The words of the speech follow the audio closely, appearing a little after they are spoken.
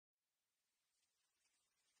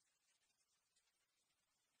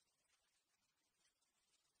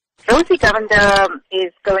Rosy Govender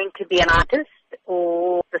is going to be an artist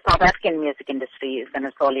who the South African music industry is going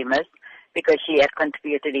to sorely miss because she had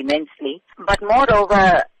contributed immensely. But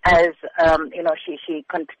moreover, as she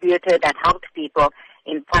contributed and helped people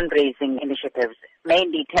in fundraising initiatives,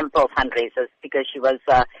 mainly temple fundraisers, because she was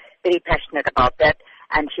very passionate about that,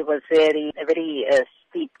 and she was a very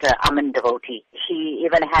steeped Aman devotee. She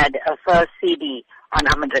even had a first CD on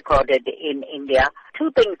Aman recorded in India. Two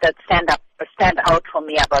things that stand out for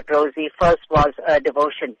me about Rosy. First was a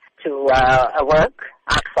devotion to a work,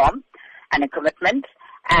 art form, and a commitment,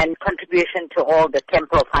 and contribution to all the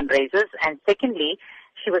temple fundraisers. And secondly,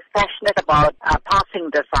 she was passionate about passing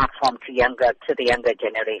this art form to the younger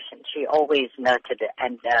generation. She always nurtured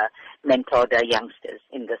and mentored youngsters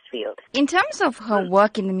in this field. In terms of her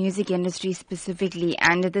work in the music industry specifically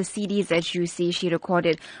and the CDs that you say she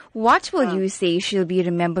recorded, what will you say she'll be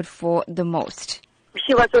remembered for the most?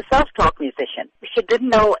 She was a self-taught musician. She didn't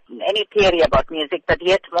know any theory about music, but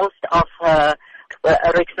yet most of her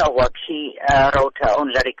original work, she wrote her own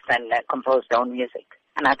lyrics and composed her own music.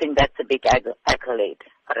 And I think that's a big accolade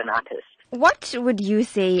for an artist. What would you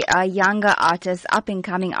say younger artists,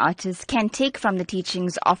 up-and-coming artists, can take from the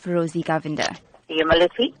teachings of Rosy Govender?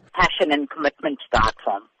 Humility, passion, and commitment to the art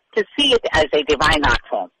form. To see it as a divine art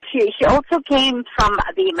form. She also came from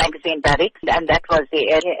the magazine Barracks, and that was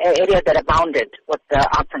the area that abounded with the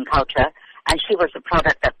arts and culture, and she was a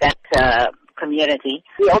product of that community.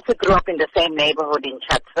 We also grew up in the same neighborhood in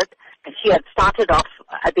Chatsworth, and she had started off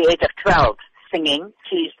at the age of 12 singing.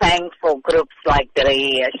 She sang for groups like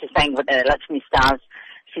she sang with the Lakshmi Stars,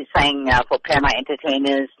 she sang for Prema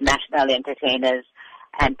Entertainers, National Entertainers,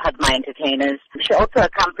 and Padma Entertainers. She also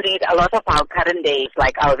accompanied a lot of our current days,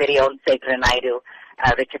 like our very own Segra Naidu,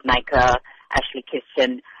 Richard Naicker, Ashley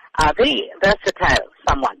Christian, very versatile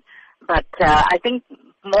someone. But I think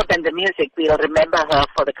more than the music, we'll remember her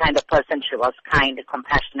for the kind of person she was, kind,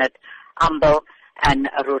 compassionate, humble, and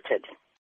rooted.